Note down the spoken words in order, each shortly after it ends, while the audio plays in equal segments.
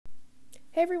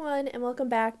Hey everyone, and welcome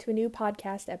back to a new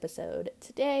podcast episode.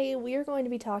 Today we are going to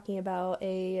be talking about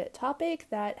a topic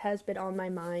that has been on my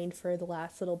mind for the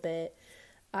last little bit.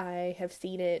 I have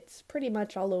seen it pretty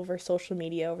much all over social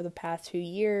media over the past few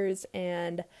years,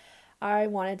 and I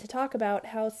wanted to talk about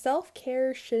how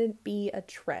self-care shouldn't be a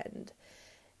trend.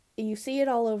 You see it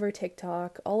all over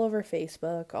TikTok, all over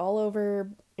Facebook, all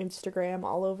over Instagram,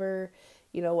 all over,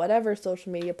 whatever social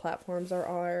media platforms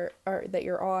are that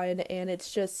you're on, and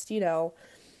it's just,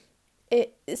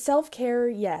 it self-care,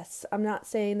 yes. I'm not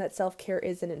saying that self-care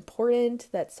isn't important,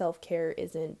 that self-care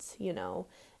isn't, a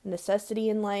necessity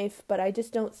in life, but I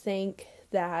just don't think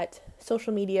that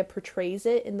social media portrays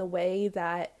it in the way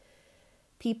that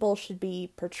people should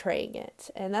be portraying it.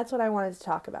 And that's what I wanted to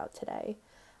talk about today.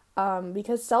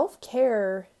 Because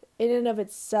self-care in and of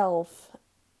itself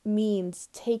means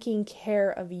taking care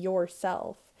of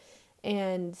yourself.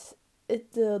 And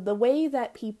the way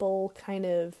that people kind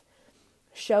of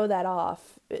show that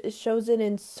off, it shows it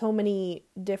in so many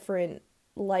different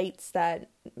lights that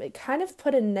it kind of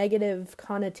put a negative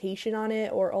connotation on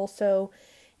it, or also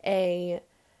a,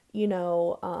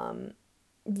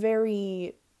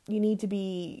 very, you need to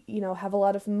be, have a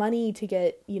lot of money to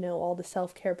get, all the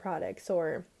self-care products,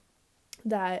 or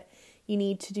that you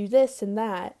need to do this and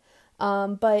that.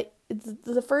 But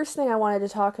the first thing I wanted to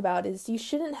talk about is you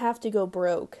shouldn't have to go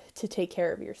broke to take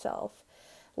care of yourself.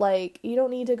 Like, you don't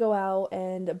need to go out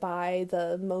and buy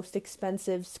the most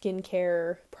expensive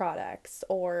skincare products,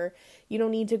 or you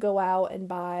don't need to go out and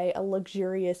buy a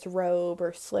luxurious robe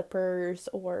or slippers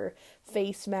or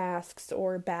face masks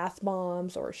or bath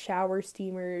bombs or shower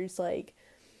steamers. Like,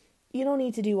 you don't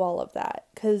need to do all of that,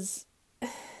 because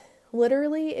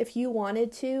literally, if you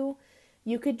wanted to,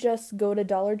 you could just go to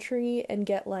Dollar Tree and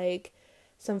get like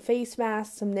some face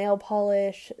masks, some nail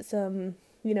polish, some,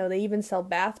 they even sell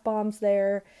bath bombs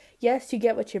there. Yes, you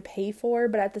get what you pay for,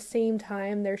 but at the same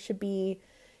time, there should be,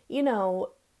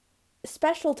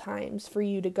 special times for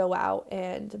you to go out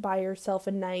and buy yourself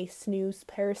a nice new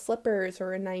pair of slippers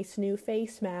or a nice new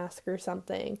face mask or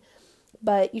something.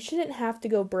 But you shouldn't have to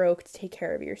go broke to take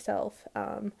care of yourself.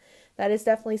 That is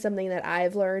definitely something that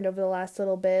I've learned over the last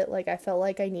little bit. Like, I felt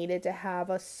like I needed to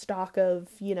have a stock of,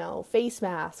 face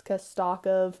mask, a stock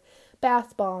of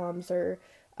bath bombs, or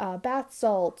bath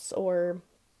salts, or,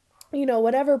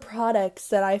 whatever products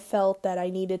that I felt that I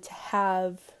needed to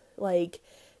have, like,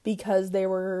 because they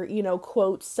were,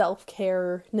 quote,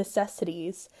 self-care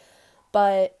necessities.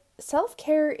 But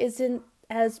self-care isn't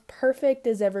as perfect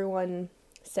as everyone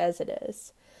says it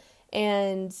is.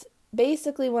 And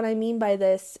basically what I mean by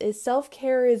this is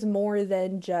self-care is more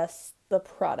than just the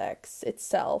products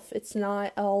itself. It's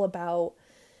not all about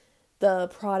the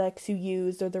products you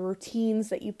use or the routines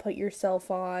that you put yourself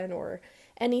on or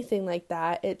anything like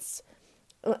that. It's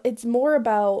more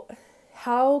about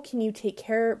how can you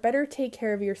better take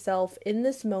care of yourself in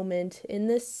this moment, in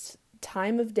this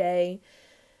time of day,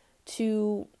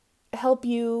 to help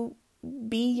you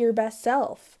be your best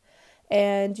self.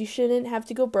 And you shouldn't have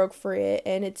to go broke for it,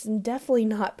 and it's definitely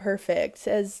not perfect,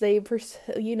 as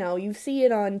you see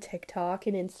it on TikTok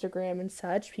and Instagram and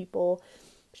such, people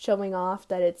showing off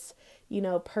that it's,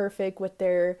 perfect with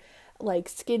their, like,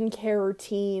 skincare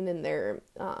routine and their,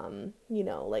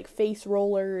 like, face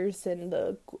rollers and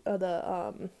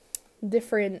the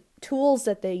different tools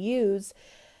that they use,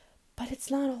 but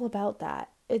it's not all about that.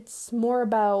 It's more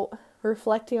about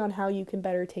reflecting on how you can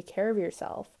better take care of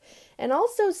yourself. And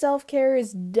also, self-care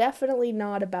is definitely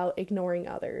not about ignoring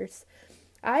others.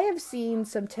 I have seen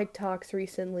some TikToks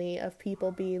recently of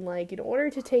people being like, in order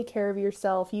to take care of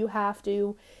yourself, you have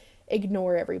to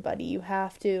ignore everybody. You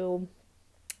have to,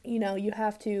 you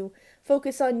have to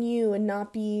focus on you and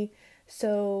not be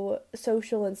so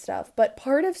social and stuff. But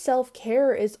part of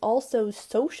self-care is also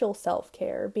social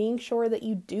self-care, being sure that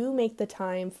you do make the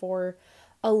time for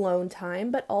alone time,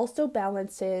 but also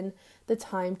balance in the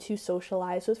time to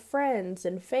socialize with friends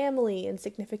and family and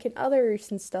significant others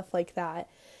and stuff like that.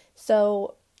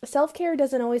 So self-care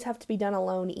doesn't always have to be done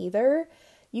alone either.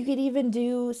 You could even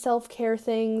do self-care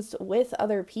things with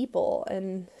other people,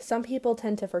 and some people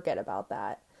tend to forget about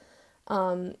that.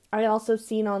 I also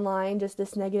seen online just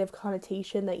this negative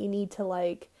connotation that you need to,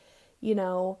 like,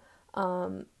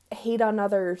 hate on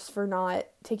others for not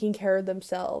taking care of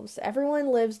themselves.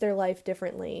 Everyone lives their life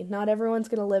differently. Not everyone's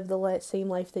going to live the same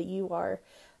life that you are.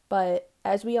 But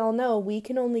as we all know, we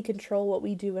can only control what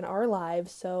we do in our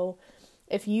lives. So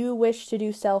if you wish to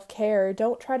do self-care,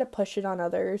 don't try to push it on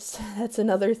others. That's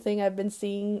another thing I've been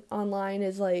seeing online,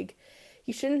 is like,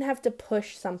 you shouldn't have to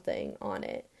push something on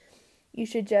it. You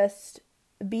should just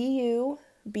be you,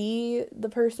 be the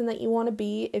person that you want to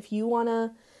be. If you want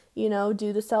to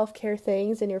do the self-care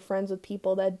things and you're friends with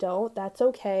people that don't. That's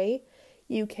okay.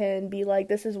 You can be like,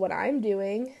 this is what I'm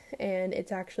doing and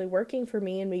it's actually working for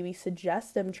me, and maybe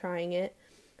suggest them trying it.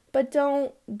 But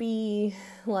don't be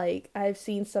like, I've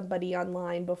seen somebody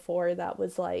online before that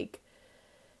was like,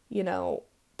 you know,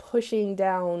 pushing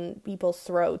down people's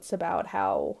throats about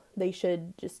how they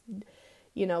should just,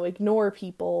 ignore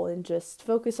people and just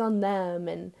focus on them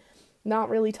and not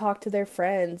really talk to their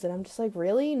friends. And I'm just like,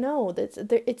 really? No,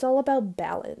 it's all about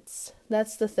balance.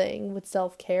 That's the thing with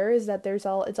self-care, is that it's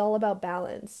all about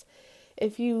balance.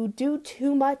 If you do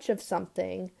too much of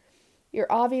something,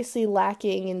 you're obviously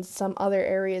lacking in some other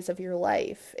areas of your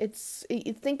life.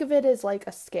 Think of it as like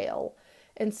a scale,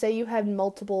 and say you had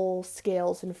multiple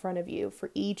scales in front of you for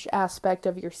each aspect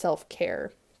of your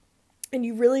self-care, and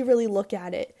you really, really look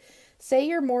at it. Say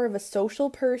you're more of a social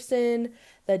person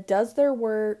that does their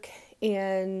work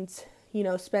and,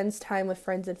 spends time with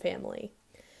friends and family.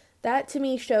 That to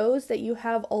me shows that you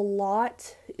have a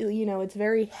lot, it's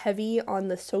very heavy on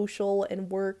the social and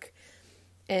work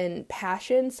and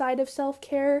passion side of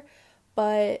self-care,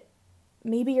 but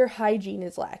maybe your hygiene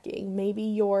is lacking. Maybe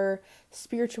your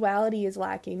spirituality is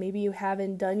lacking. Maybe you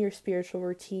haven't done your spiritual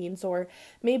routines, or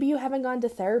maybe you haven't gone to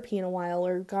therapy in a while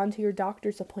or gone to your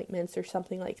doctor's appointments or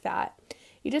something like that.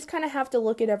 You just kind of have to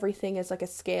look at everything as like a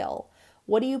scale.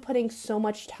 What are you putting so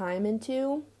much time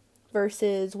into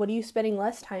versus what are you spending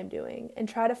less time doing? And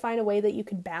try to find a way that you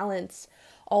can balance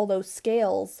all those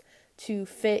scales to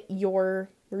fit your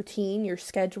routine, your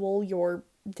schedule, your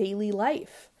daily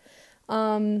life.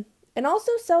 And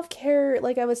also self-care,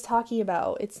 like I was talking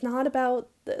about, it's not about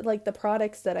the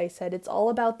products that I said. It's all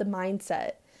about the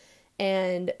mindset.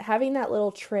 And having that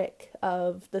little trick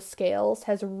of the scales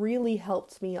has really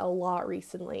helped me a lot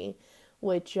recently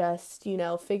with just,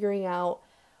 figuring out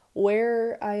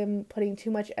where I am putting too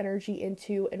much energy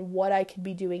into and what I could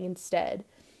be doing instead.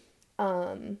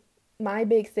 My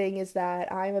big thing is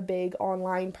that I'm a big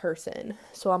online person,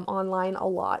 so I'm online a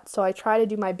lot. So I try to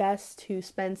do my best to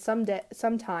spend some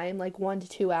time, like 1 to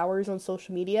 2 hours on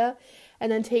social media,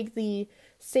 and then take the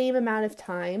same amount of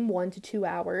time, 1 to 2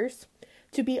 hours,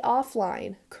 to be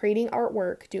offline, creating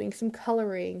artwork, doing some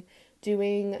coloring,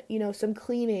 doing, some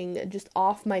cleaning, just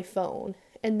off my phone.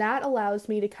 And that allows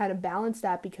me to kind of balance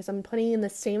that, because I'm putting in the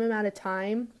same amount of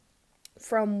time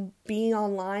from being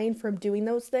online, from doing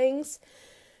those things,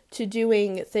 to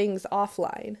doing things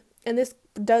offline. And this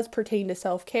does pertain to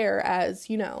self-care, as,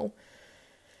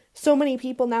 so many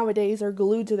people nowadays are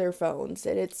glued to their phones,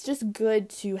 and it's just good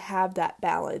to have that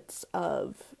balance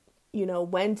of,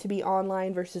 when to be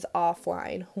online versus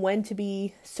offline, when to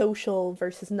be social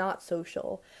versus not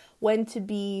social, when to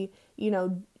be,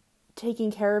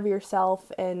 taking care of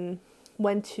yourself, and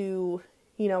when to,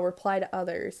 reply to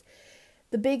others.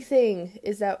 The big thing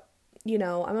is that,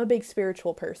 I'm a big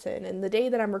spiritual person, and the day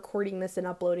that I'm recording this and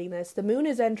uploading this, the moon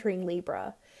is entering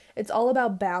Libra. It's all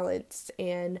about balance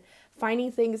and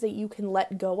finding things that you can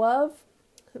let go of,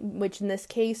 which in this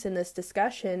case, in this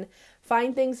discussion,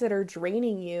 find things that are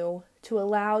draining you to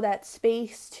allow that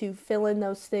space to fill in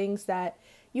those things that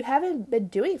you haven't been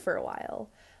doing for a while.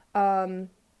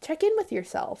 Check in with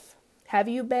yourself. Have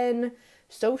you been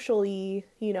socially,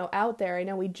 out there? I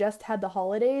know we just had the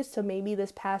holidays, so maybe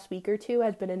this past week or two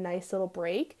has been a nice little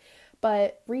break,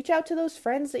 but reach out to those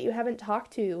friends that you haven't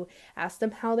talked to. Ask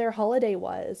them how their holiday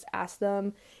was. Ask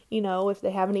them, if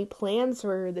they have any plans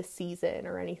for this season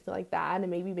or anything like that,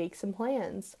 and maybe make some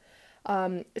plans.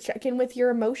 Check in with your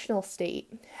emotional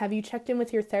state. Have you checked in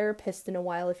with your therapist in a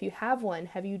while? If you have one,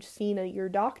 have you seen your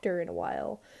doctor in a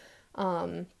while?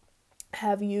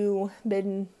 Have you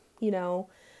been,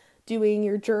 doing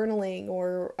your journaling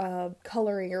or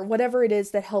coloring or whatever it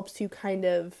is that helps you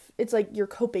it's like your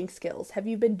coping skills. Have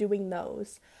you been doing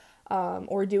those?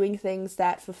 Or doing things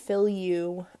that fulfill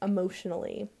you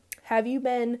emotionally? Have you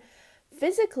been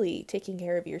physically taking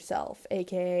care of yourself,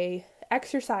 aka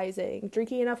exercising,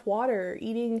 drinking enough water,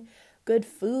 eating good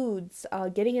foods,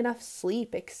 getting enough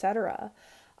sleep, etc.?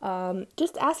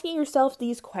 Just asking yourself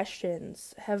these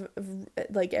questions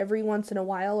every once in a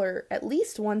while, or at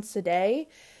least once a day.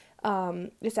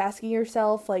 Just asking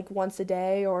yourself once a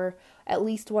day or at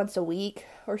least once a week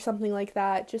or something like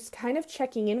that. Just kind of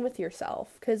checking in with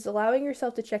yourself, because allowing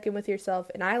yourself to check in with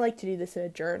yourself, and I like to do this in a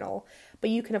journal,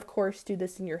 but you can of course do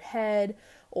this in your head,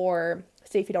 or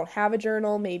say if you don't have a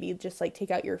journal, maybe just take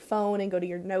out your phone and go to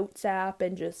your notes app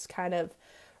and just kind of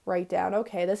write down,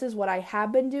 okay, this is what I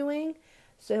have been doing.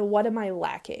 So what am I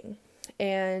lacking?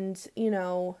 And,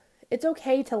 it's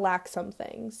okay to lack some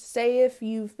things. Say if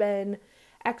you've been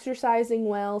exercising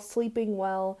well, sleeping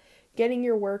well, getting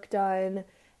your work done,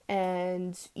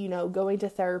 and, going to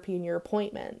therapy and your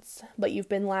appointments, but you've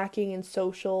been lacking in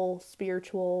social,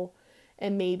 spiritual,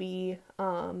 and maybe,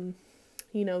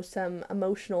 some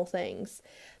emotional things.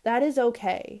 That is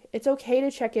okay. It's okay to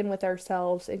check in with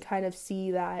ourselves and kind of see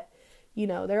that,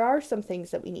 there are some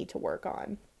things that we need to work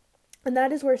on. And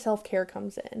that is where self-care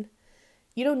comes in.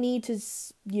 You don't need to,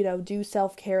 do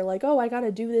self-care like, oh, I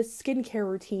gotta do this skincare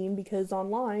routine because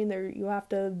online you have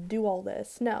to do all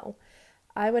this. No.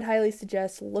 I would highly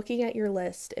suggest looking at your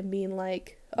list and being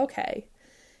like, okay,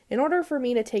 in order for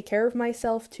me to take care of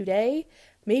myself today,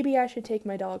 maybe I should take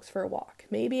my dogs for a walk.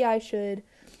 Maybe I should,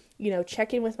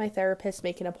 check in with my therapist,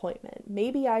 make an appointment.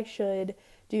 Maybe I should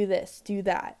do this, do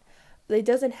that. It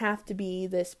doesn't have to be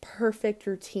this perfect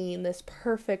routine, this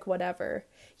perfect whatever.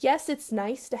 Yes, it's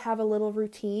nice to have a little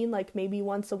routine, like maybe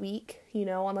once a week,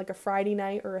 on like a Friday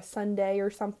night or a Sunday or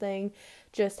something,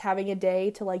 just having a day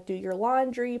to like do your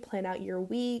laundry, plan out your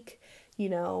week,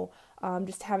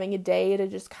 just having a day to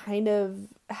just kind of,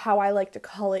 how I like to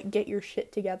call it, get your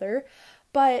shit together.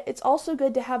 But it's also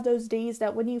good to have those days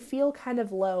that when you feel kind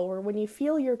of low or when you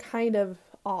feel you're kind of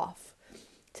off,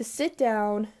 to sit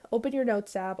down, open your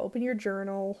notes app, open your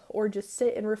journal, or just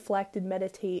sit and reflect and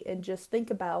meditate and just think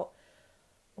about,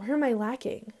 where am I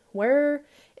lacking? Where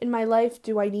in my life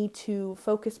do I need to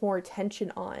focus more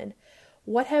attention on?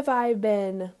 What have I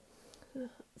been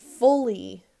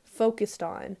fully focused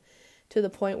on to the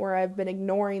point where I've been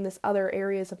ignoring this other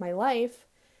areas of my life?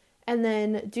 And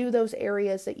then do those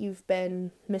areas that you've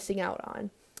been missing out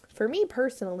on. For me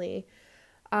personally,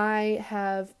 I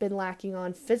have been lacking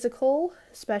on physical,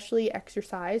 especially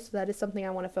exercise. So that is something I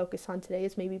want to focus on today,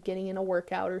 is maybe getting in a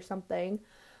workout or something.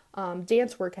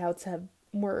 Dance workouts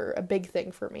were a big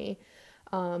thing for me.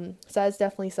 So that's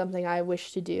definitely something I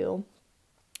wish to do.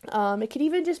 It could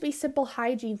even just be simple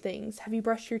hygiene things. Have you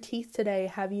brushed your teeth today?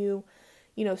 Have you,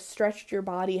 stretched your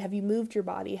body? Have you moved your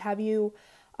body? Have you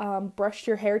brushed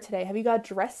your hair today? Have you got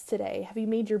dressed today? Have you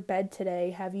made your bed today?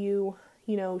 Have you,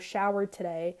 showered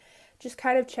today? Just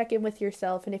kind of check in with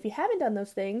yourself. And if you haven't done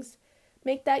those things,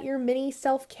 make that your mini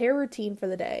self-care routine for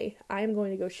the day. I am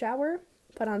going to go shower,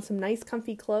 put on some nice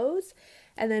comfy clothes,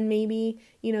 and then maybe,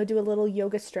 do a little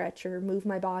yoga stretch or move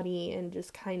my body and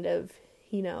just kind of,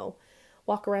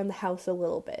 walk around the house a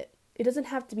little bit. It doesn't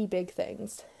have to be big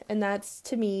things. And that's,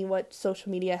 to me, what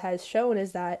social media has shown,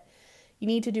 is that you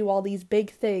need to do all these big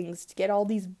things, to get all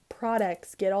these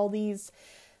products, get all these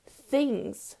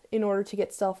things in order to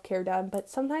get self-care done. But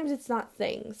sometimes it's not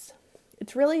things.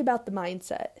 It's really about the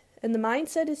mindset. And the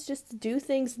mindset is just to do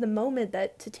things in the moment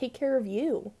to take care of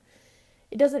you.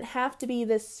 It doesn't have to be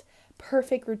this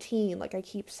perfect routine, like I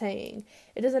keep saying.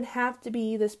 It doesn't have to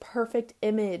be this perfect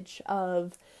image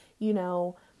of,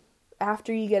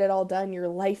 after you get it all done, your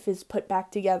life is put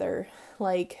back together.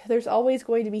 Like, there's always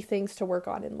going to be things to work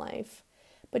on in life.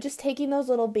 But just taking those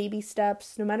little baby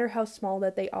steps, no matter how small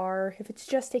that they are, if it's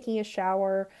just taking a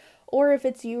shower, or if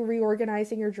it's you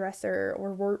reorganizing your dresser,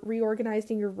 or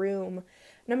reorganizing your room,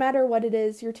 no matter what it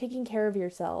is, you're taking care of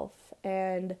yourself.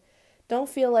 And don't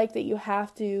feel like that you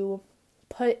have to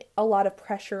put a lot of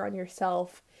pressure on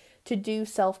yourself to do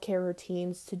self-care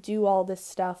routines, to do all this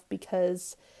stuff,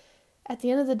 because at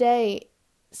the end of the day,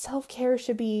 self-care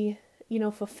should be,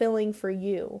 fulfilling for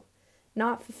you,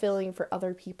 not fulfilling for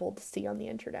other people to see on the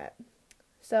internet.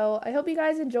 So I hope you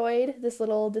guys enjoyed this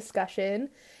little discussion.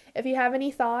 If you have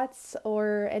any thoughts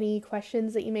or any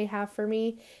questions that you may have for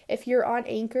me, if you're on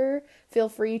Anchor, feel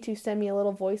free to send me a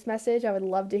little voice message. I would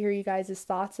love to hear you guys'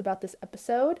 thoughts about this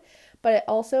episode. But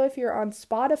also, if you're on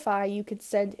Spotify, you could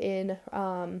send in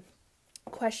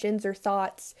questions or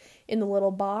thoughts in the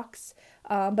little box.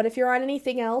 But if you're on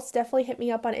anything else, definitely hit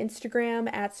me up on Instagram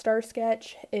at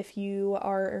StarSketch if you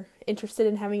are interested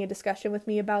in having a discussion with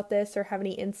me about this or have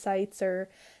any insights or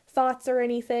thoughts or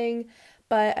anything.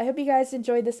 But I hope you guys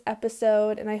enjoyed this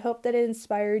episode, and I hope that it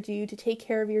inspired you to take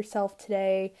care of yourself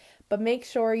today, but make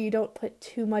sure you don't put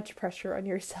too much pressure on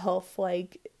yourself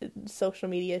like social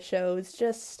media shows.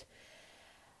 Just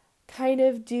kind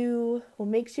of do what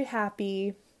makes you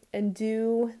happy and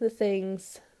do the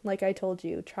things like I told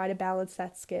you. Try to balance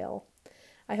that scale.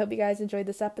 I hope you guys enjoyed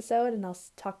this episode, and I'll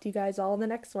talk to you guys all in the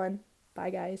next one. Bye,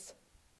 guys.